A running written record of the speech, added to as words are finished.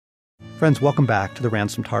Friends, welcome back to the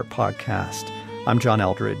Ransomed Heart Podcast. I'm John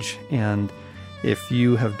Eldredge, and if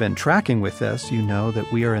you have been tracking with us, you know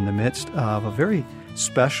that we are in the midst of a very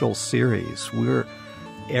special series. We're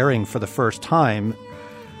airing for the first time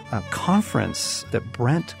a conference that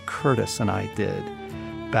Brent Curtis and I did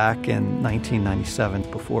back in 1997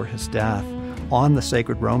 before his death on the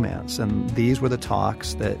Sacred Romance. And these were the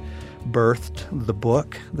talks that birthed the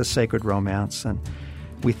book, The Sacred Romance, and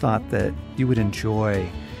we thought that you would enjoy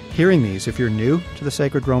hearing these if you're new to the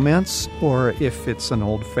Sacred Romance or if it's an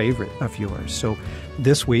old favorite of yours. So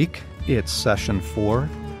this week, it's session 4,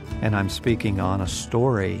 and I'm speaking on a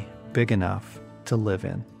story big enough to live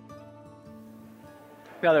in.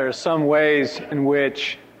 Now, there are some ways in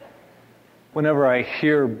which whenever I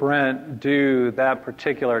hear Brent do that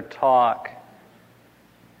particular talk,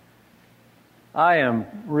 I am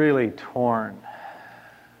really torn.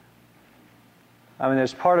 I mean,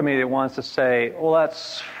 there's part of me that wants to say, well,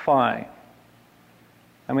 that's fine.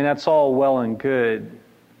 I mean, that's all well and good.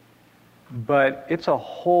 But it's a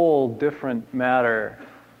whole different matter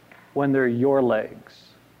when they're your legs.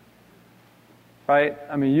 Right?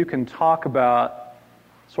 I mean, you can talk about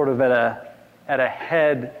sort of at a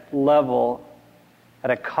head level,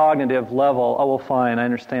 at a cognitive level, oh, well, fine, I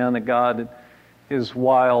understand that God is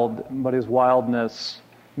wild, but His wildness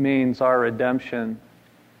means our redemption.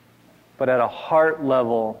 But at a heart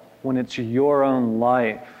level, when it's your own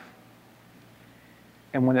life,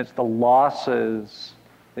 and when it's the losses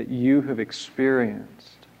that you have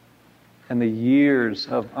experienced, and the years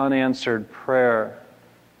of unanswered prayer,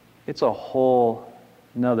 it's a whole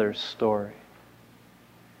nother story.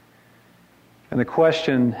 And the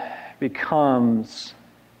question becomes,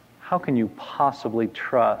 how can you possibly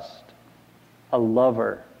trust a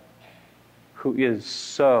lover who is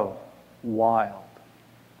so wild?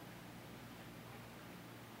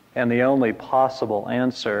 And the only possible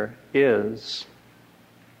answer is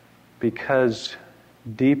because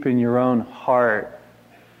deep in your own heart,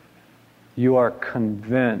 you are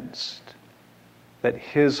convinced that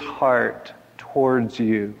His heart towards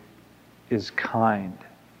you is kind,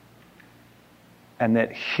 and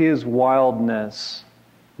that His wildness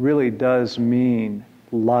really does mean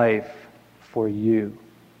life for you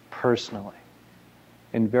personally,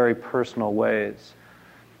 in very personal ways.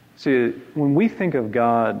 See, when we think of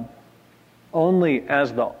God only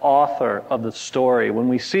as the author of the story, when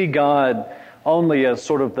we see God only as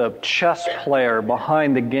sort of the chess player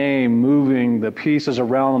behind the game, moving the pieces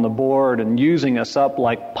around on the board and using us up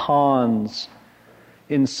like pawns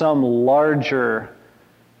in some larger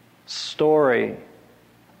story,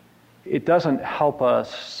 it doesn't help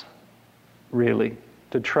us, really,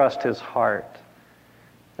 to trust His heart.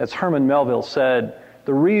 As Herman Melville said,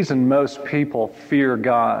 the reason most people fear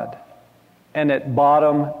God and at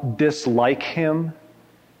bottom dislike Him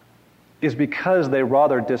is because they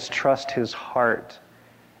rather distrust His heart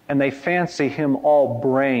and they fancy Him all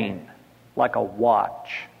brain like a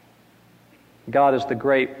watch. God is the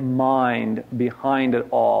great mind behind it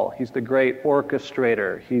all. He's the great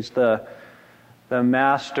orchestrator. He's the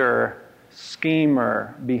master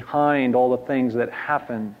schemer behind all the things that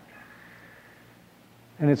happen.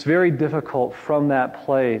 And it's very difficult from that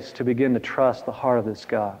place to begin to trust the heart of this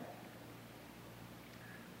God.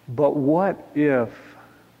 But what if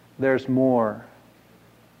there's more?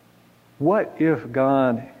 What if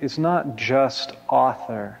God is not just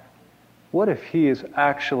author? What if He is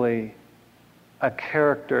actually a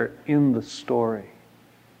character in the story?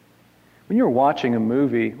 When you're watching a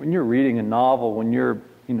movie, when you're reading a novel, when you're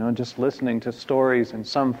just listening to stories in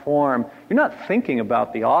some form, you're not thinking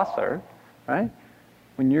about the author, right?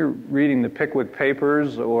 When you're reading the Pickwick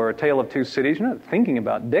Papers or A Tale of Two Cities, you're not thinking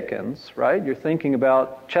about Dickens, right? You're thinking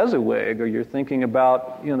about Cheswick, or you're thinking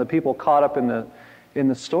about the people caught up in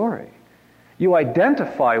the story. You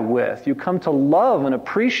identify with, you come to love and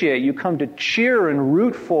appreciate, you come to cheer and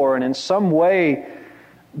root for, and in some way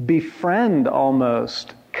befriend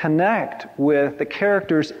almost, connect with the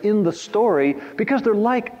characters in the story because they're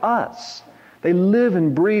like us. They live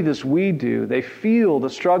and breathe as we do. They feel the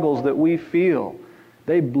struggles that we feel.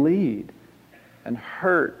 They bleed and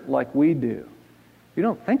hurt like we do. You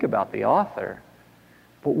don't think about the author.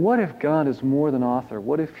 But what if God is more than author?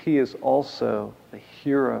 What if He is also the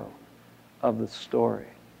hero of the story?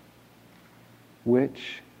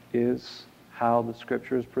 Which is how the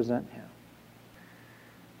Scriptures present Him.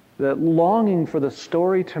 That longing for the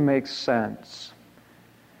story to make sense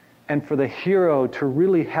and for the hero to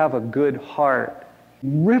really have a good heart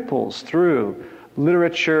ripples through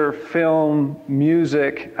literature, film,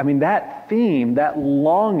 music. I mean, that theme, that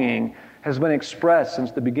longing has been expressed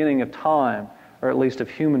since the beginning of time, or at least of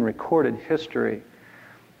human recorded history.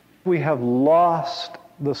 We have lost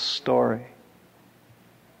the story.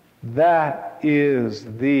 That is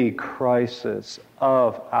the crisis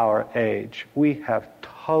of our age. We have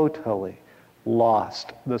totally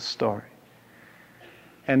lost the story.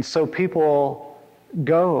 And so people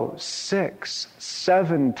go 6,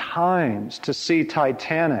 7 times to see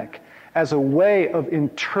Titanic as a way of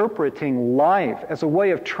interpreting life, as a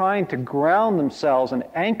way of trying to ground themselves and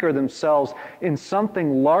anchor themselves in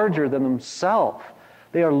something larger than themselves.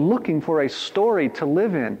 They are looking for a story to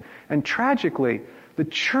live in. And tragically, the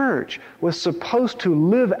church was supposed to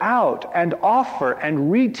live out and offer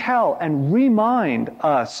and retell and remind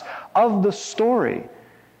us of the story.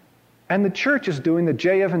 And the church is doing the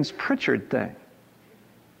J. Evans Pritchard thing.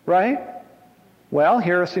 Right? Well,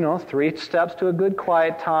 here's, 3 steps to a good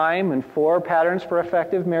quiet time and 4 patterns for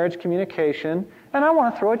effective marriage communication, and I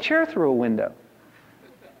want to throw a chair through a window.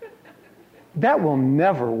 That will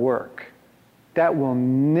never work. That will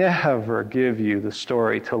never give you the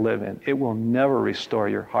story to live in. It will never restore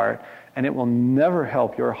your heart, and it will never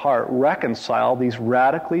help your heart reconcile these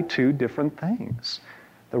radically 2 different things.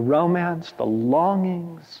 The romance, the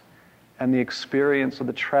longings, and the experience of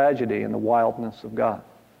the tragedy and the wildness of God.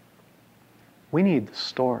 We need the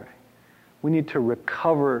story. We need to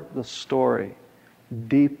recover the story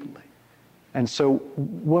deeply. And so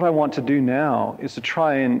what I want to do now is to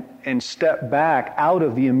try and step back out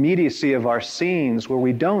of the immediacy of our scenes where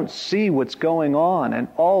we don't see what's going on and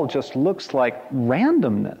all just looks like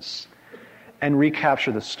randomness, and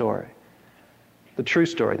recapture the story. The true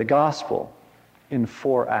story, the gospel, in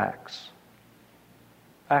 4 acts.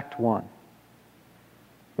 Act 1.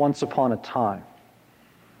 Once upon a time.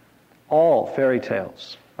 All fairy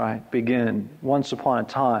tales, right, begin once upon a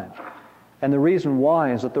time. And the reason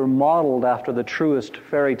why is that they're modeled after the truest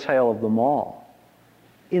fairy tale of them all.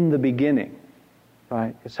 In the beginning,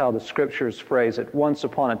 right, is how the Scriptures phrase it. Once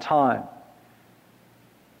upon a time.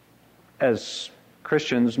 As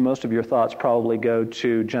Christians, most of your thoughts probably go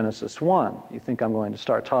to Genesis 1. You think I'm going to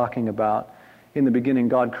start talking about, in the beginning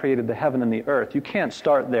God created the heaven and the earth. You can't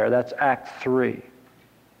start there. That's Act 3.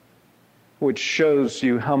 Which shows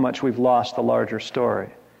you how much we've lost the larger story.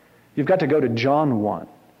 You've got to go to John 1.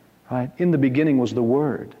 Right? In the beginning was the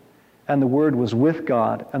Word, and the Word was with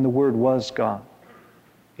God, and the Word was God.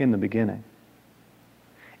 In the beginning.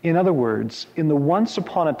 In other words, in the once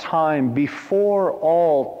upon a time, before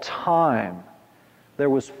all time, there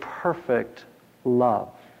was perfect love.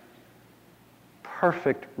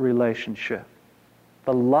 Perfect relationship.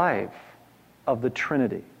 The life of the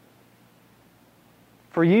Trinity.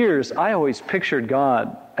 For years, I always pictured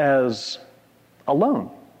God as alone,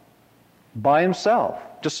 by himself.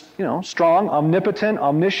 Just, strong, omnipotent,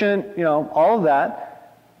 omniscient, all of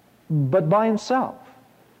that, but by himself.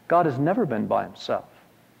 God has never been by himself.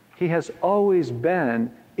 He has always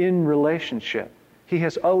been in relationship. He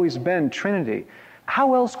has always been Trinity.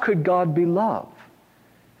 How else could God be love?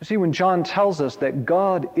 You see, when John tells us that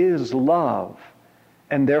God is love,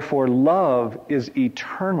 and therefore love is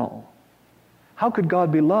eternal, how could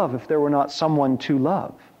God be love if there were not someone to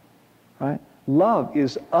love? Right? Love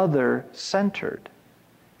is other-centered.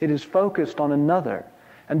 It is focused on another.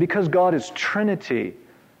 And because God is Trinity,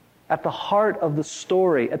 at the heart of the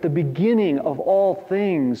story, at the beginning of all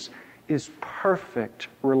things, is perfect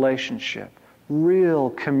relationship, real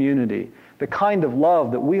community, the kind of love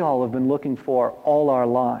that we all have been looking for all our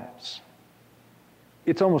lives.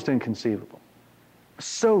 It's almost inconceivable.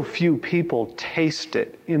 So few people taste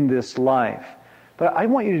it in this life. But I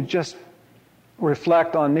want you to just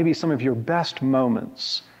reflect on maybe some of your best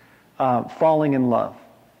moments falling in love.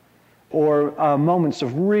 Or moments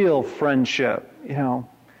of real friendship,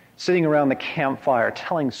 sitting around the campfire,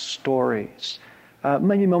 telling stories.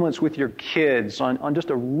 Maybe moments with your kids on just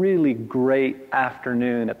a really great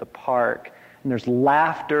afternoon at the park. And there's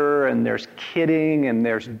laughter, and there's kidding, and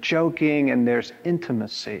there's joking, and there's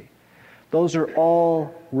intimacy. Those are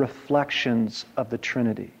all reflections of the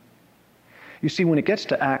Trinity. You see, when it gets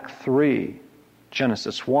to Act 3,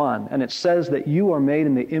 Genesis 1, and it says that you are made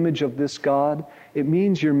in the image of this God, it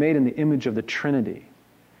means you're made in the image of the Trinity,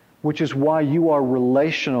 which is why you are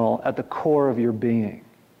relational at the core of your being.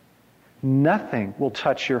 Nothing will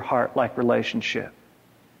touch your heart like relationship,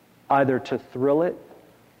 either to thrill it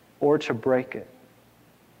or to break it.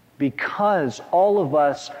 Because all of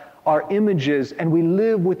us are images, and we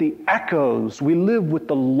live with the echoes, we live with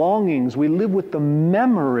the longings, we live with the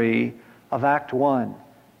memory of Act 1,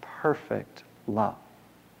 perfect love.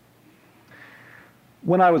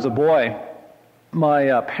 When I was a boy,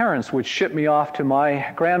 my parents would ship me off to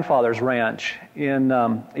my grandfather's ranch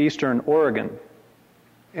in eastern Oregon.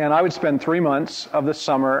 And I would spend 3 months of the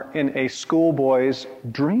summer in a schoolboy's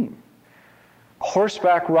dream.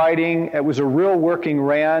 Horseback riding, it was a real working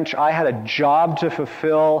ranch. I had a job to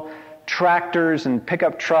fulfill, tractors and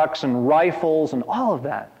pickup trucks and rifles and all of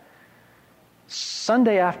that.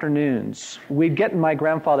 Sunday afternoons, we'd get in my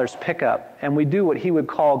grandfather's pickup and we'd do what he would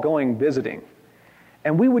call going visiting.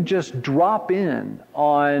 And we would just drop in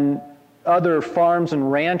on other farms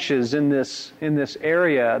and ranches in this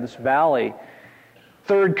area, this valley.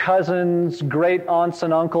 Third cousins, great aunts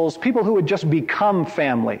and uncles, people who had just become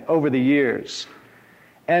family over the years.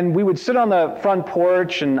 And we would sit on the front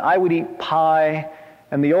porch and I would eat pie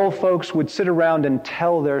and the old folks would sit around and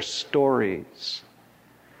tell their stories.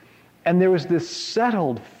 And there was this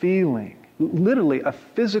settled feeling, literally a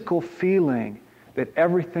physical feeling, that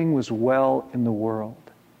everything was well in the world.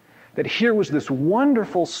 That here was this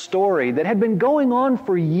wonderful story that had been going on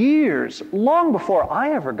for years, long before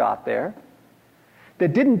I ever got there,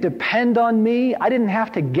 that didn't depend on me. I didn't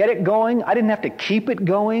have to get it going. I didn't have to keep it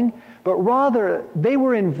going. But rather, they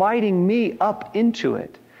were inviting me up into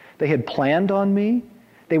it. They had planned on me.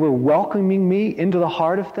 They were welcoming me into the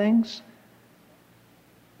heart of things.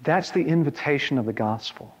 That's the invitation of the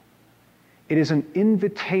gospel. It is an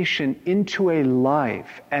invitation into a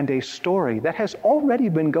life and a story that has already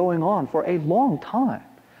been going on for a long time.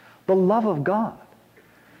 The love of God.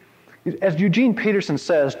 As Eugene Peterson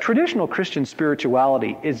says, traditional Christian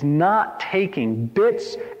spirituality is not taking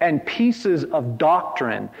bits and pieces of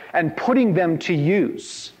doctrine and putting them to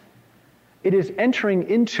use. It is entering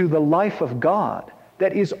into the life of God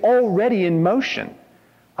that is already in motion,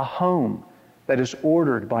 a home that is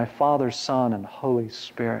ordered by Father, Son, and Holy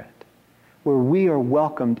Spirit, where we are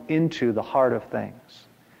welcomed into the heart of things.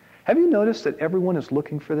 Have you noticed that everyone is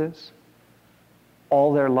looking for this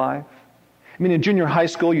all their life? I mean, in junior high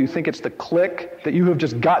school, you think it's the clique that you have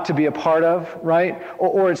just got to be a part of, right?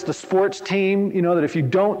 Or it's the sports team, that if you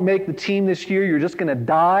don't make the team this year, you're just going to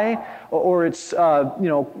die. Or it's,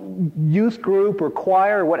 youth group or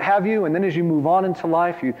choir or what have you. And then as you move on into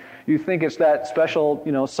life, you think it's that special,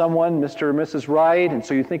 someone, Mr. or Mrs. Right. And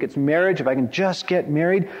so you think it's marriage. If I can just get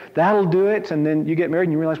married, that'll do it. And then you get married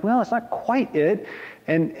and you realize, well, it's not quite it.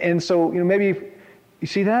 And so, maybe... You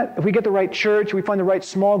see that? If we get the right church, we find the right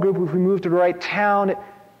small group, if we move to the right town,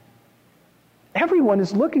 everyone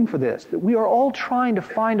is looking for this. That we are all trying to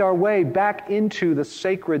find our way back into the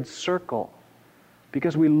sacred circle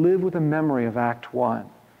because we live with a memory of Act 1,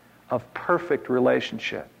 of perfect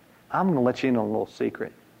relationship. I'm going to let you in on a little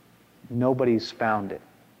secret. Nobody's found it.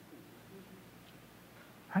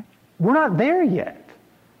 Right? We're not there yet.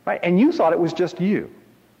 Right? And you thought it was just you.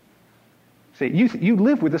 See, you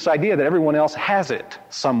live with this idea that everyone else has it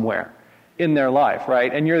somewhere in their life,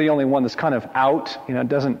 right? And you're the only one that's kind of out,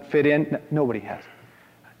 doesn't fit in. Nobody has it.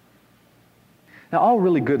 Now, all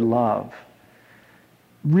really good love,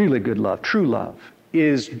 true love,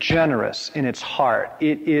 is generous in its heart.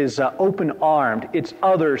 It is open-armed. It's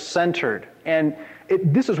other-centered. And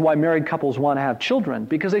this is why married couples want to have children,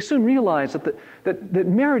 because they soon realize that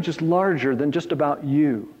marriage is larger than just about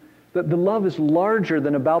you. That the love is larger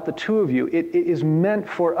than about the two of you. It is meant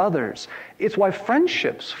for others. It's why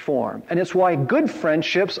friendships form, and it's why good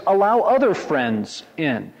friendships allow other friends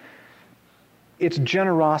in. It's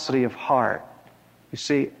generosity of heart. You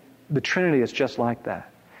see, the Trinity is just like that.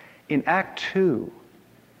 In Act 2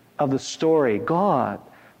 of the story, God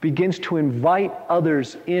begins to invite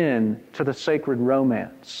others in to the sacred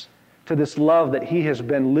romance, to this love that He has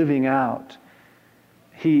been living out.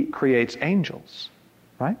 He creates angels,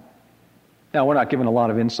 right? Now, we're not given a lot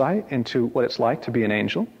of insight into what it's like to be an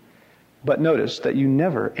angel, but notice that you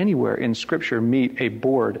never, anywhere in Scripture, meet a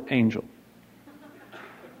bored angel.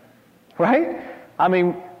 Right? I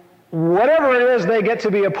mean, whatever it is they get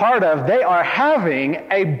to be a part of, they are having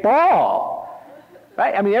a ball.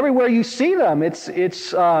 Right? I mean, everywhere you see them, it's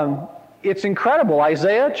incredible.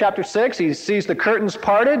 Isaiah chapter 6, he sees the curtains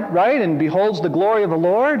parted, right, and beholds the glory of the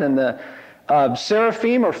Lord, and the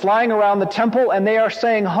seraphim are flying around the temple, and they are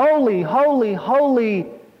saying, "Holy, holy, holy,"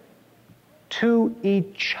 to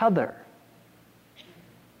each other.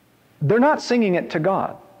 They're not singing it to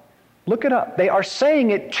God. Look it up. They are saying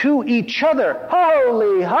it to each other.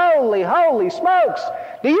 Holy, holy, holy smokes.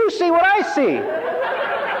 Do you see what I see?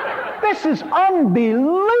 This is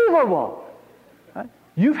unbelievable. Right?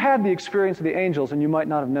 You've had the experience of the angels, and you might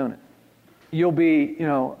not have known it. You'll be,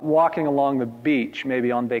 walking along the beach,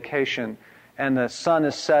 maybe on vacation, and the sun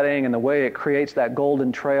is setting, and the way it creates that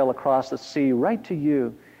golden trail across the sea right to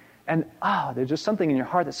you. And, there's just something in your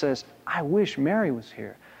heart that says, I wish Mary was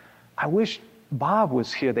here. I wish Bob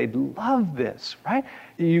was here, they'd love this, right?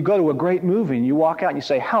 You go to a great movie and you walk out and you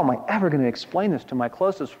say, how am I ever going to explain this to my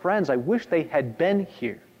closest friends? I wish they had been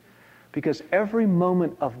here. Because every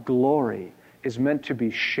moment of glory is meant to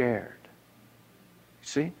be shared.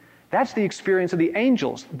 See? That's the experience of the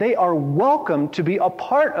angels. They are welcome to be a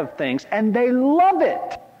part of things, and they love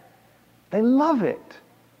it. They love it.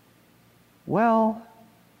 Well,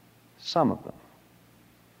 some of them.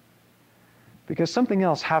 Because something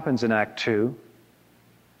else happens in Act 2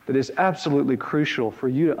 that is absolutely crucial for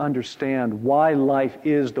you to understand why life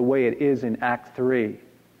is the way it is in Act 3.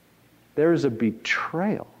 There is a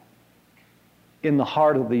betrayal in the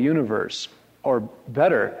heart of the universe. Or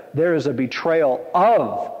better, there is a betrayal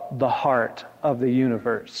of the heart of the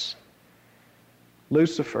universe.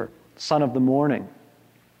 Lucifer, son of the morning,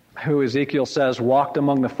 who Ezekiel says walked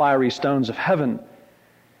among the fiery stones of heaven,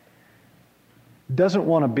 doesn't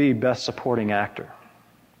want to be best supporting actor.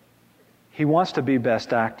 He wants to be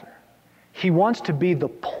best actor. He wants to be the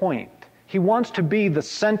point. He wants to be the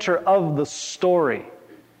center of the story.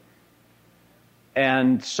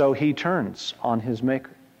 And so he turns on his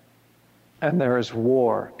maker. And there is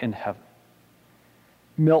war in heaven.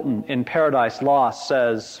 Milton in Paradise Lost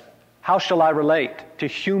says, how shall I relate to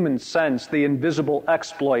human sense the invisible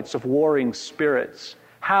exploits of warring spirits?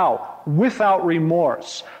 How, without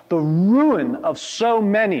remorse, the ruin of so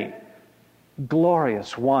many,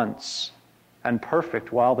 glorious once and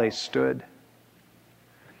perfect while they stood.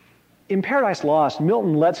 In Paradise Lost,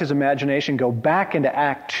 Milton lets his imagination go back into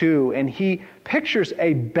Act 2, and he pictures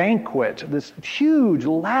a banquet, this huge,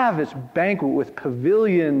 lavish banquet with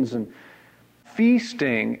pavilions and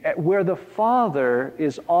feasting, where the Father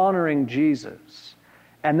is honoring Jesus.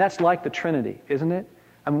 And that's like the Trinity, isn't it?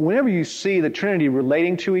 I mean, whenever you see the Trinity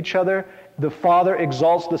relating to each other, the Father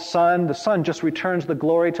exalts the Son just returns the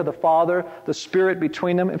glory to the Father, the Spirit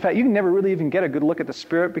between them. In fact, you can never really even get a good look at the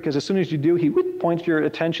Spirit, because as soon as you do, He points your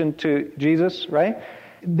attention to Jesus, right?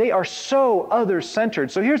 They are so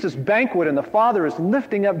other-centered. So here's this banquet, and the Father is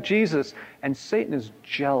lifting up Jesus, and Satan is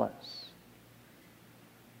jealous.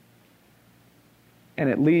 And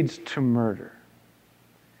it leads to murder.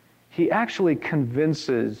 He actually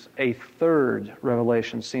convinces a third,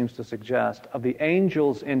 Revelation seems to suggest, of the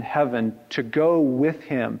angels in heaven to go with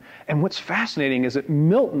him. And what's fascinating is that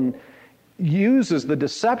Milton uses the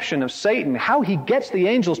deception of Satan. How he gets the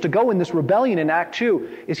angels to go in this rebellion in Act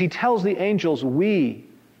 2 is he tells the angels, we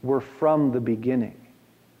were from the beginning.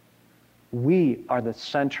 We are the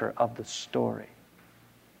center of the story.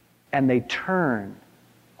 And they turn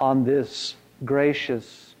on this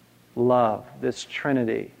gracious love, this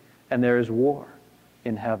Trinity, and there is war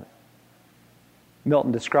in heaven.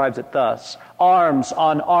 Milton describes it thus: arms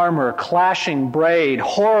on armor, clashing braid,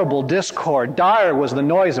 horrible discord, dire was the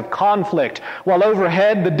noise of conflict, while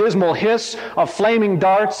overhead the dismal hiss of flaming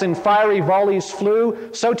darts in fiery volleys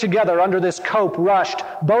flew, so together under this cope rushed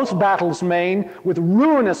both battles main, with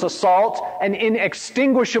ruinous assault and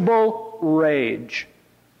inextinguishable rage.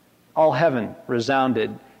 All heaven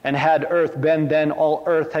resounded, and had earth been then, all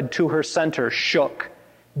earth had to her center shook.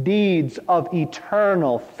 Deeds of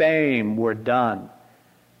eternal fame were done,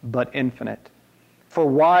 but infinite. For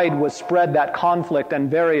wide was spread that conflict and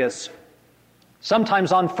various,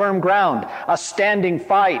 sometimes on firm ground, a standing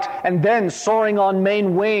fight, and then soaring on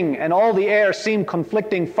main wing, and all the air seemed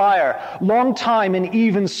conflicting fire. Long time in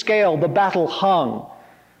even scale the battle hung,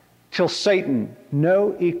 till Satan,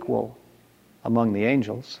 no equal among the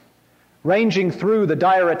angels, ranging through the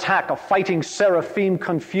dire attack of fighting seraphim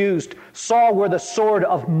confused, saw where the sword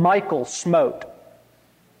of Michael smote.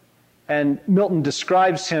 And Milton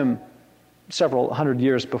describes him several hundred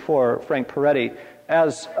years before Frank Peretti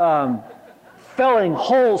as felling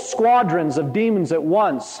whole squadrons of demons at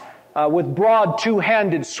once with broad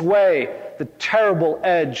two-handed sway. The terrible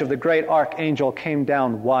edge of the great archangel came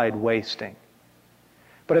down wide wasting.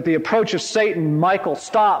 But at the approach of Satan, Michael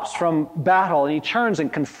stops from battle, and he turns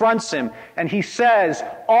and confronts him, and he says,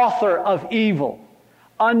 author of evil,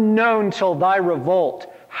 unknown till thy revolt,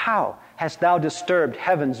 how hast thou disturbed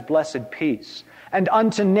heaven's blessed peace, and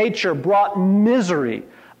unto nature brought misery,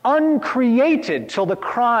 uncreated till the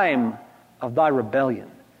crime of thy rebellion?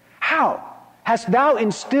 How hast thou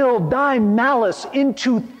instilled thy malice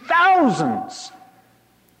into thousands,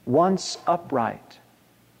 once upright,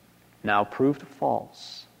 now proved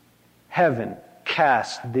false? Heaven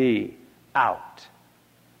cast thee out.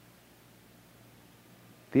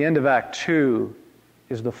 The end of Act 2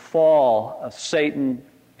 is the fall of Satan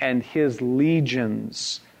and his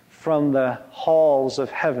legions from the halls of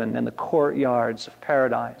heaven and the courtyards of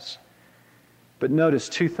paradise. But notice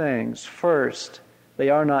two things. First, they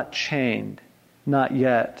are not chained. Not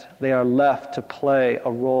yet. They are left to play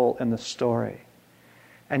a role in the story.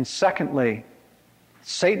 And secondly,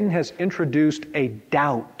 Satan has introduced a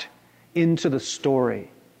doubt into the story.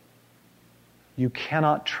 You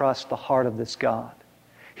cannot trust the heart of this God.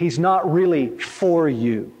 He's not really for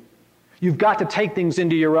you. You've got to take things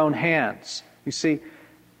into your own hands. You see?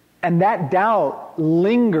 And that doubt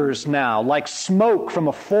lingers now like smoke from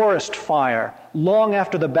a forest fire long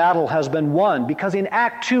after the battle has been won. Because in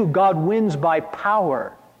Act 2, God wins by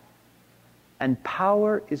power. And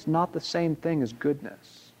power is not the same thing as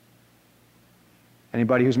goodness.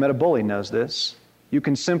 Anybody who's met a bully knows this. You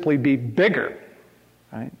can simply be bigger,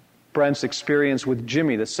 right? Brent's experience with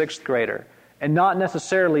Jimmy, the 6th grader, and not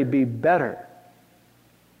necessarily be better.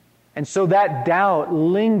 And so that doubt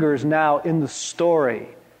lingers now in the story,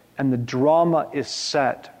 and the drama is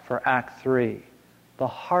set for Act 3. The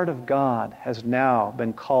heart of God has now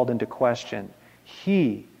been called into question.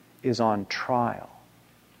 He is on trial.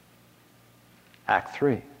 Act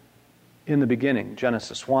 3. In the beginning,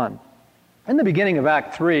 Genesis 1. In the beginning of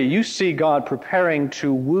Act 3, you see God preparing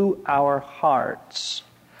to woo our hearts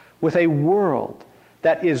with a world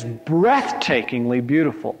that is breathtakingly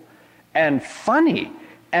beautiful and funny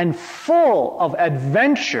and full of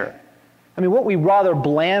adventure. I mean, what we rather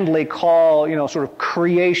blandly call, sort of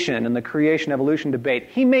creation in the creation-evolution debate.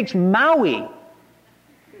 He makes Maui.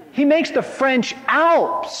 He makes the French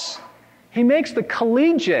Alps. He makes the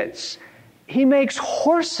collegiates. He makes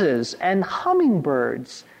horses and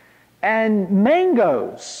hummingbirds and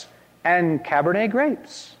mangoes and Cabernet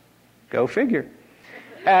grapes. Go figure.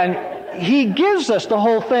 And he gives us the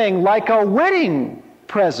whole thing like a wedding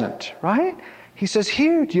present, right? He says,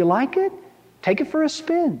 here, do you like it? Take it for a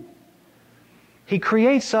spin. He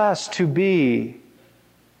creates us to be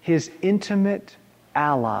his intimate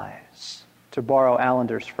allies, to borrow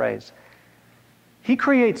Allender's phrase. He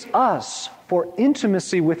creates us for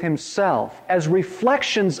intimacy with himself as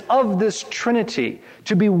reflections of this Trinity,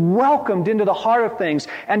 to be welcomed into the heart of things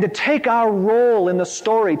and to take our role in the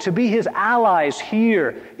story, to be his allies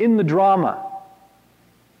here in the drama.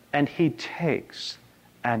 And he takes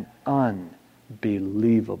an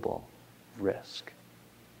unbelievable risk.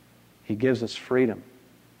 He gives us freedom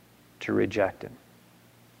to reject him.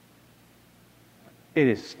 It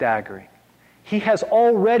is staggering. He has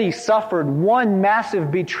already suffered one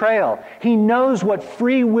massive betrayal. He knows what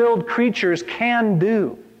free-willed creatures can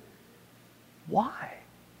do. Why?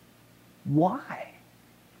 Why?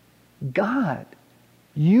 God,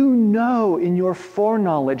 you know in your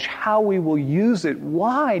foreknowledge how we will use it.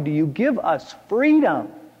 Why do you give us freedom?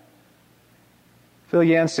 Phil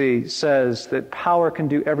Yancey says that power can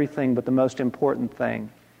do everything but the most important thing.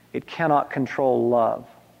 It cannot control love.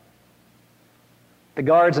 The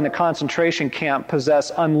guards in a concentration camp possess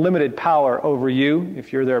unlimited power over you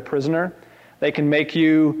if you're their prisoner. They can make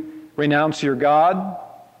you renounce your God,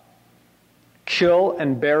 kill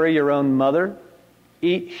and bury your own mother,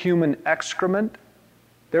 eat human excrement.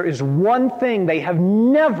 There is one thing they have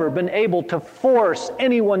never been able to force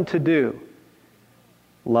anyone to do: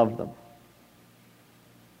 love them.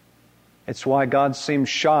 It's why God seems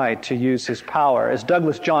shy to use his power. As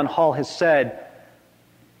Douglas John Hall has said,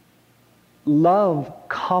 love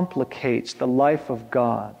complicates the life of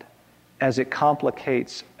God as it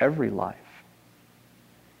complicates every life.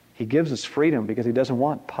 He gives us freedom because he doesn't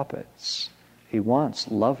want puppets. He wants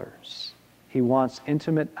lovers. He wants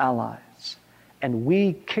intimate allies. And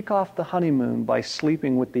we kick off the honeymoon by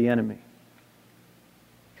sleeping with the enemy.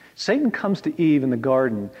 Satan comes to Eve in the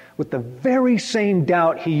garden with the very same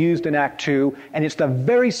doubt he used in Act 2, and it's the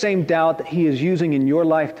very same doubt that he is using in your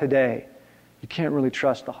life today. You can't really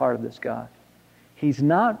trust the heart of this God. He's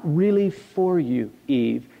not really for you,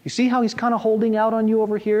 Eve. You see how he's kind of holding out on you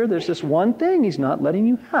over here? There's this one thing he's not letting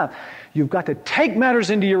you have. You've got to take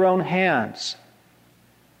matters into your own hands.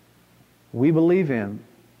 We believe him,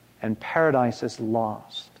 and paradise is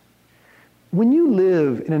lost. When you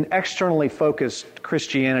live in an externally focused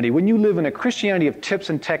Christianity, when you live in a Christianity of tips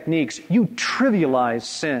and techniques, you trivialize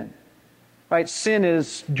sin. Right? Sin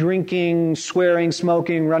is drinking, swearing,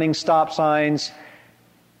 smoking, running stop signs.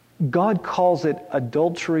 God calls it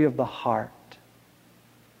adultery of the heart.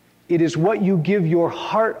 It is what you give your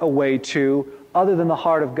heart away to other than the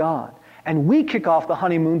heart of God. And we kick off the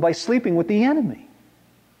honeymoon by sleeping with the enemy.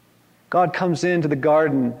 God comes into the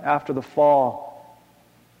garden after the fall,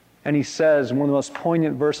 and he says, in one of the most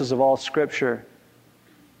poignant verses of all Scripture,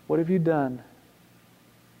 "What have you done?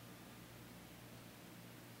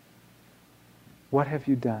 What have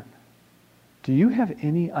you done?" Do you have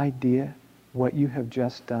any idea what you have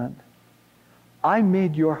just done? I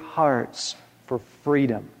made your hearts for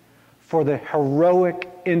freedom, for the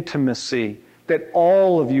heroic intimacy that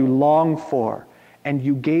all of you long for, and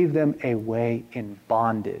you gave them away in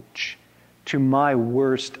bondage to my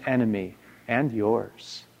worst enemy and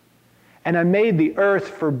yours. And I made the earth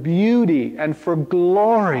for beauty and for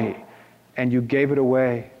glory, and you gave it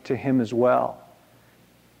away to him as well.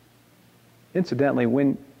 Incidentally,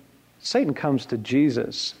 when Satan comes to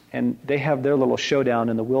Jesus and they have their little showdown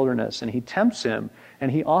in the wilderness and he tempts him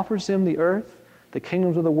and he offers him the earth, the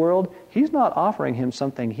kingdoms of the world, he's not offering him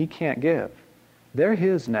something he can't give. They're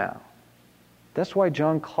his now. That's why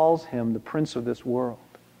John calls him the prince of this world.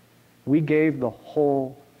 We gave the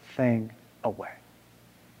whole thing away.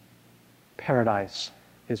 Paradise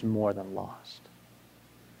is more than lost.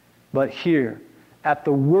 But here, at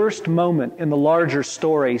the worst moment in the larger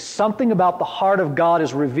story, something about the heart of God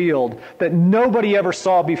is revealed that nobody ever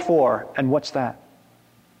saw before. And what's that?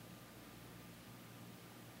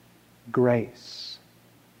 Grace.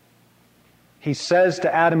 He says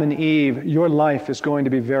to Adam and Eve, your life is going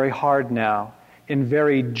to be very hard now in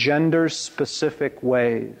very gender-specific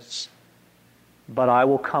ways. But I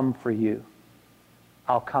will come for you.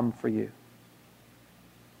 I'll come for you.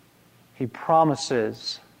 He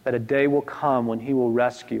promises that a day will come when he will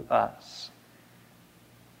rescue us.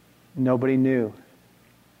 Nobody knew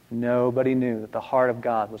that the heart of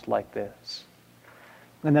God was like this.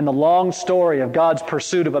 And then the long story of God's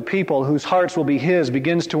pursuit of a people whose hearts will be his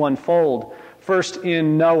begins to unfold. First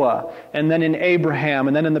in Noah, and then in Abraham,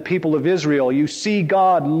 and then in the people of Israel. You see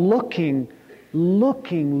God looking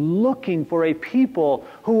for a people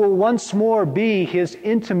who will once more be his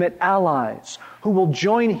intimate allies, who will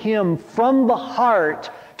join him from the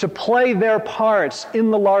heart to play their parts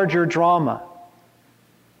in the larger drama.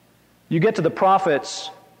 You get to the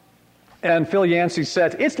prophets, and Phil Yancey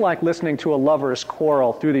says, it's like listening to a lover's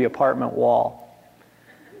quarrel through the apartment wall.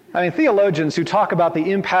 I mean, theologians who talk about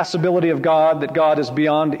the impassibility of God, that God is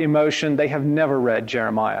beyond emotion, they have never read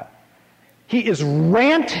Jeremiah. He is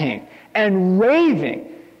ranting and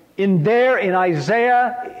raving in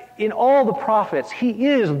Isaiah, in all the prophets. He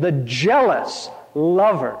is the jealous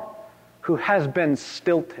lover who has been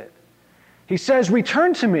stilted. He says,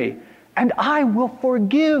 return to me, and I will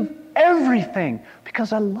forgive everything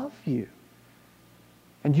because I love you.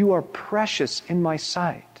 And you are precious in my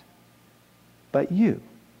sight. But you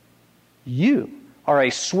are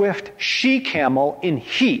a swift she-camel in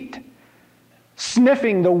heat,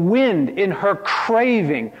 sniffing the wind in her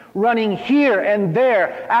craving, running here and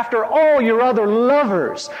there after all your other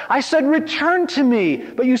lovers. I said, return to me,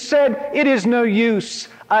 but you said, it is no use.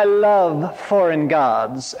 I love foreign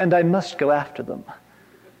gods, and I must go after them.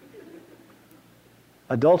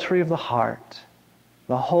 Adultery of the heart.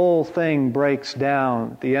 The whole thing breaks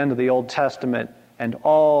down at the end of the Old Testament, and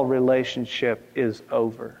all relationship is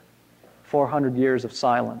over. 400 years of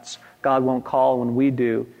silence. God won't call. When we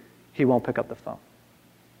do, he won't pick up the phone.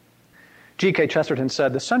 G.K. Chesterton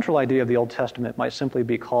said, the central idea of the Old Testament might simply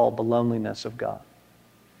be called the loneliness of God.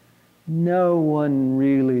 No one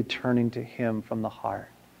really turning to him from the heart,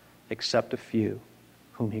 except a few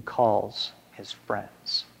whom he calls his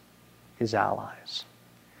friends, his allies.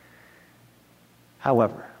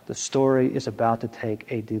 However, the story is about to take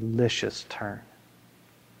a delicious turn.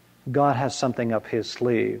 God has something up his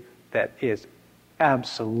sleeve that is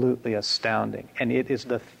absolutely astounding, and it is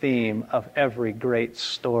the theme of every great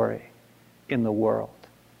story in the world.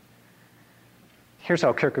 Here's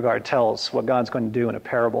how Kierkegaard tells what God's going to do in a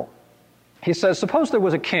parable. He says, suppose there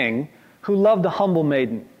was a king who loved a humble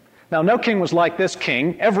maiden. Now, no king was like this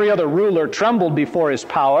king. Every other ruler trembled before his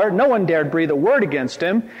power. No one dared breathe a word against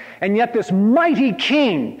him. And yet this mighty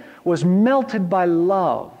king was melted by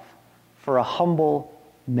love for a humble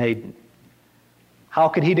maiden. How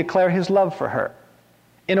could he declare his love for her?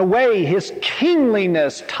 In a way, his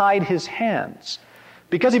kingliness tied his hands.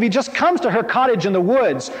 Because if he just comes to her cottage in the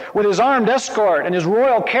woods with his armed escort and his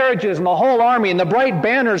royal carriages and the whole army and the bright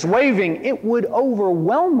banners waving, it would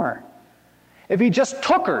overwhelm her. If he just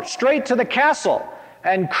took her straight to the castle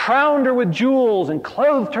and crowned her with jewels and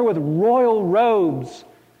clothed her with royal robes,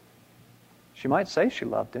 she might say she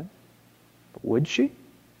loved him. But would she?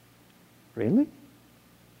 Really?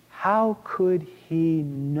 How could he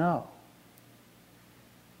know?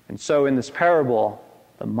 And so in this parable,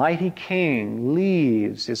 the mighty king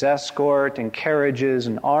leaves his escort and carriages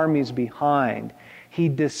and armies behind. He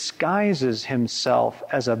disguises himself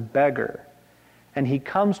as a beggar, and he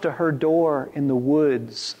comes to her door in the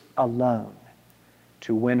woods alone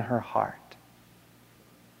to win her heart.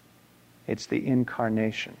 It's the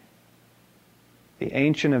incarnation. The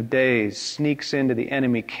Ancient of Days sneaks into the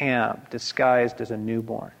enemy camp disguised as a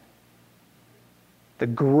newborn. The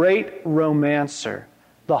great romancer,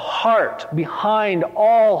 the heart behind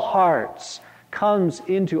all hearts, comes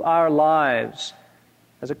into our lives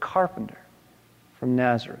as a carpenter from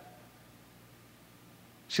Nazareth.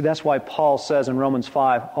 See, that's why Paul says in Romans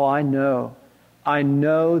 5, I know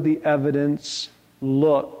the evidence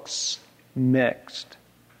looks mixed.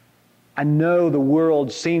 I know the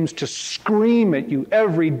world seems to scream at you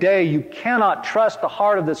every day. You cannot trust the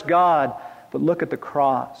heart of this God. But look at the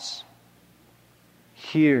cross.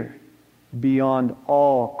 Here, beyond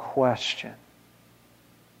all question,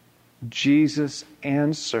 Jesus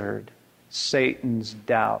answered Satan's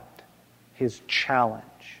doubt, his challenge.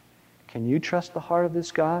 Can you trust the heart of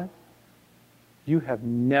this God? You have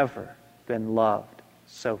never been loved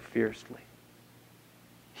so fiercely.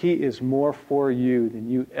 He is more for you than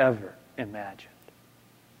you ever imagined.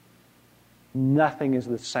 Nothing is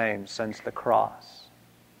the same since the cross.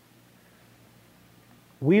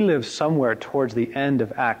 We live somewhere towards the end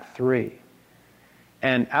of Act 3,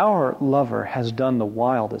 and our lover has done the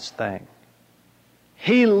wildest thing.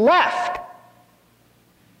 He left!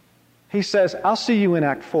 He says, I'll see you in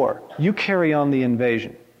Act 4. You carry on the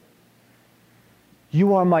invasion.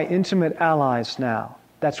 You are my intimate allies now.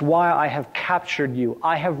 That's why I have captured you.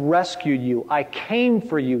 I have rescued you. I came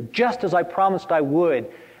for you just as I promised I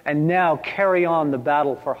would. And now carry on the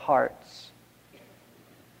battle for hearts.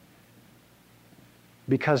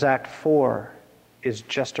 Because Act 4 is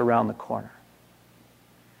just around the corner.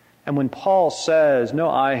 And when Paul says, no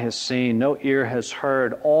eye has seen, no ear has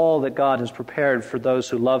heard, all that God has prepared for those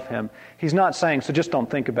who love Him, he's not saying, so just don't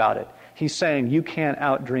think about it. He's saying, you can't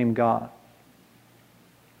outdream God.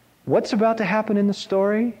 What's about to happen in the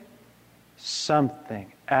story?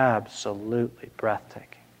 Something absolutely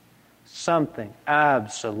breathtaking. Something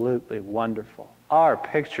absolutely wonderful. Our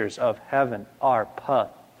pictures of heaven are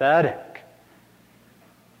pathetic.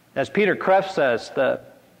 As Peter Kreeft says, the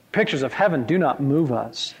pictures of heaven do not move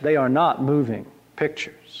us. They are not moving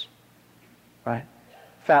pictures. Right?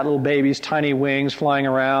 Fat little babies, tiny wings flying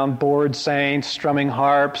around, bored saints, strumming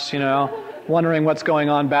harps, wondering what's going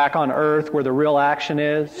on back on earth where the real action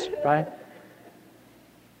is, right?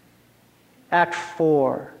 Act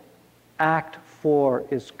 4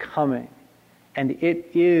 is coming, and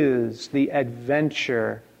it is the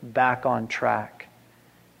adventure back on track.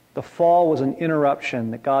 The fall was an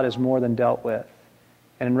interruption that God has more than dealt with.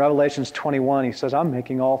 And in Revelations 21, He says, I'm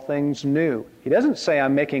making all things new. He doesn't say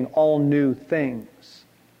I'm making all new things.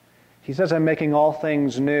 He says I'm making all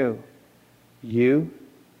things new. You,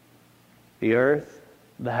 the earth,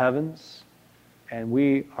 the heavens, and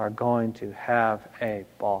we are going to have a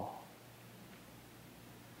ball.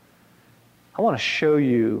 I want to show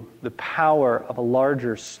you the power of a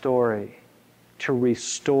larger story to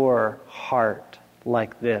restore heart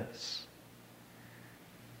like this.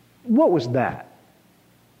 What was that?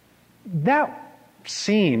 That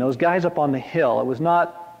scene, those guys up on the hill, it was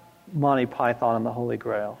not Monty Python and the Holy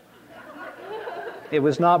Grail. It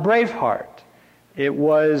was not Braveheart. It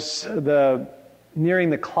was nearing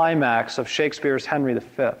the climax of Shakespeare's Henry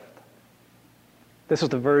V. This is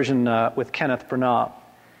the version with Kenneth Branagh.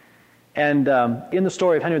 And in the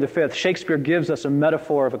story of Henry V, Shakespeare gives us a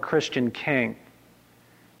metaphor of a Christian king.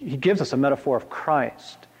 He gives us a metaphor of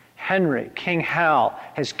Christ. Henry, King Hal,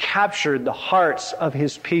 has captured the hearts of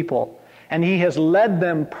his people, and he has led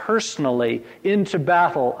them personally into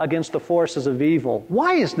battle against the forces of evil.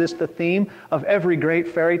 Why is this the theme of every great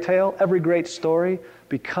fairy tale, every great story?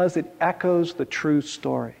 Because it echoes the true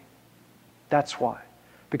story. That's why.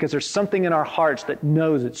 Because there's something in our hearts that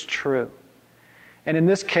knows it's true. And in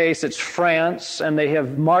this case, it's France, and they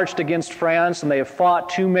have marched against France, and they have fought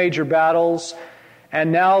 2 major battles.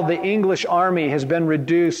 And now the English army has been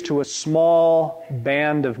reduced to a small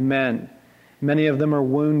band of men. Many of them are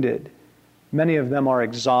wounded. Many of them are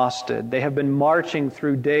exhausted. They have been marching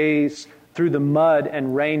through the mud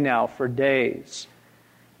and rain now for days.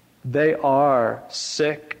 They are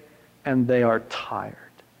sick and they are tired.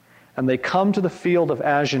 And they come to the field of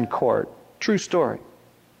Agincourt, true story,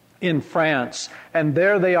 in France. And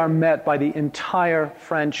there they are met by the entire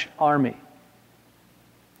French army.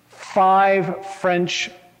 5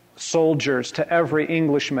 French soldiers to every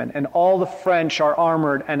Englishman, and all the French are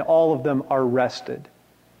armored and all of them are rested.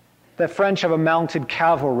 The French have a mounted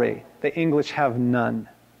cavalry, the English have none.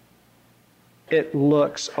 It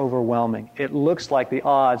looks overwhelming. It looks like the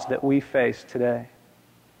odds that we face today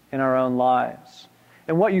in our own lives.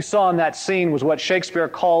 And what you saw in that scene was what Shakespeare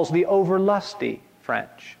calls the overlusty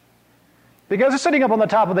French. Because they're sitting up on the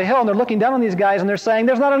top of the hill and they're looking down on these guys and they're saying,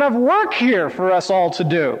 there's not enough work here for us all to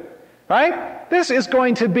do. Right? This is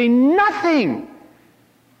going to be nothing.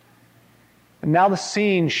 And now the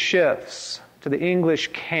scene shifts to the English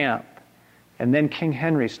camp. And then King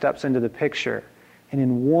Henry steps into the picture. And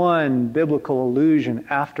in one biblical allusion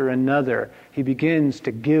after another, he begins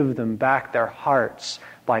to give them back their hearts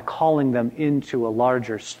by calling them into a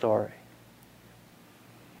larger story.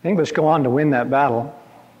 The English go on to win that battle.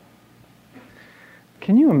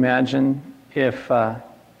 Can you imagine if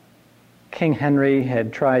King Henry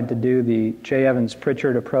had tried to do the J. Evans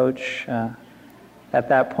Pritchard approach at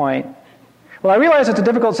that point? Well, I realize it's a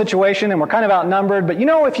difficult situation and we're kind of outnumbered, but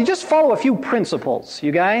if you just follow a few principles,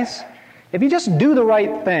 you guys, if you just do the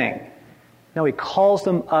right thing. No, he calls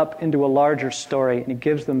them up into a larger story and he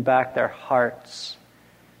gives them back their hearts.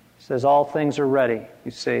 He says, all things are ready,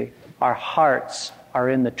 you see. Our hearts are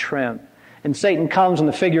in the trim. And Satan comes in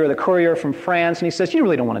the figure of the courier from France and he says, you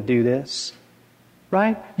really don't want to do this,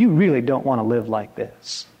 right? You really don't want to live like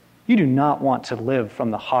this. You do not want to live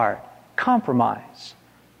from the heart. Compromise.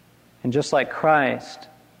 And just like Christ,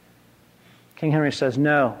 King Henry says,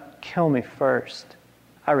 no, kill me first.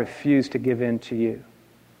 I refuse to give in to you.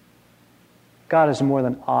 God is more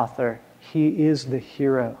than author. He is the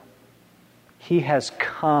hero. He has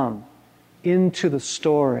come into the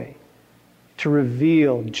story to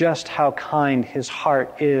reveal just how kind his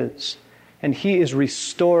heart is. And he is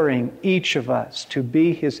restoring each of us to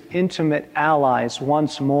be his intimate allies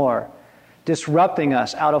once more, disrupting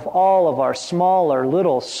us out of all of our smaller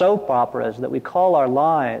little soap operas that we call our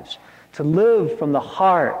lives, to live from the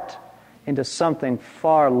heart into something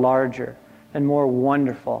far larger and more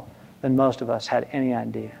wonderful than most of us had any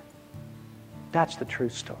idea. That's the true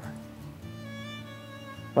story.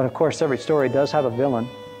 But of course, every story does have a villain.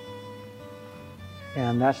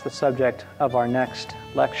 And that's the subject of our next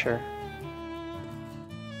lecture.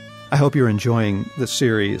 I hope you're enjoying the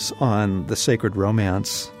series on the sacred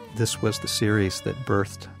romance. This was the series that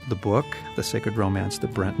birthed the book, The Sacred Romance,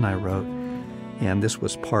 that Brent and I wrote. And this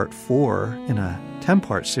was part 4 in a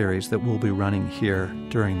 10-part series that we'll be running here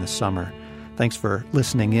during the summer. Thanks for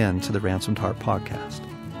listening in to the Ransomed Heart Podcast.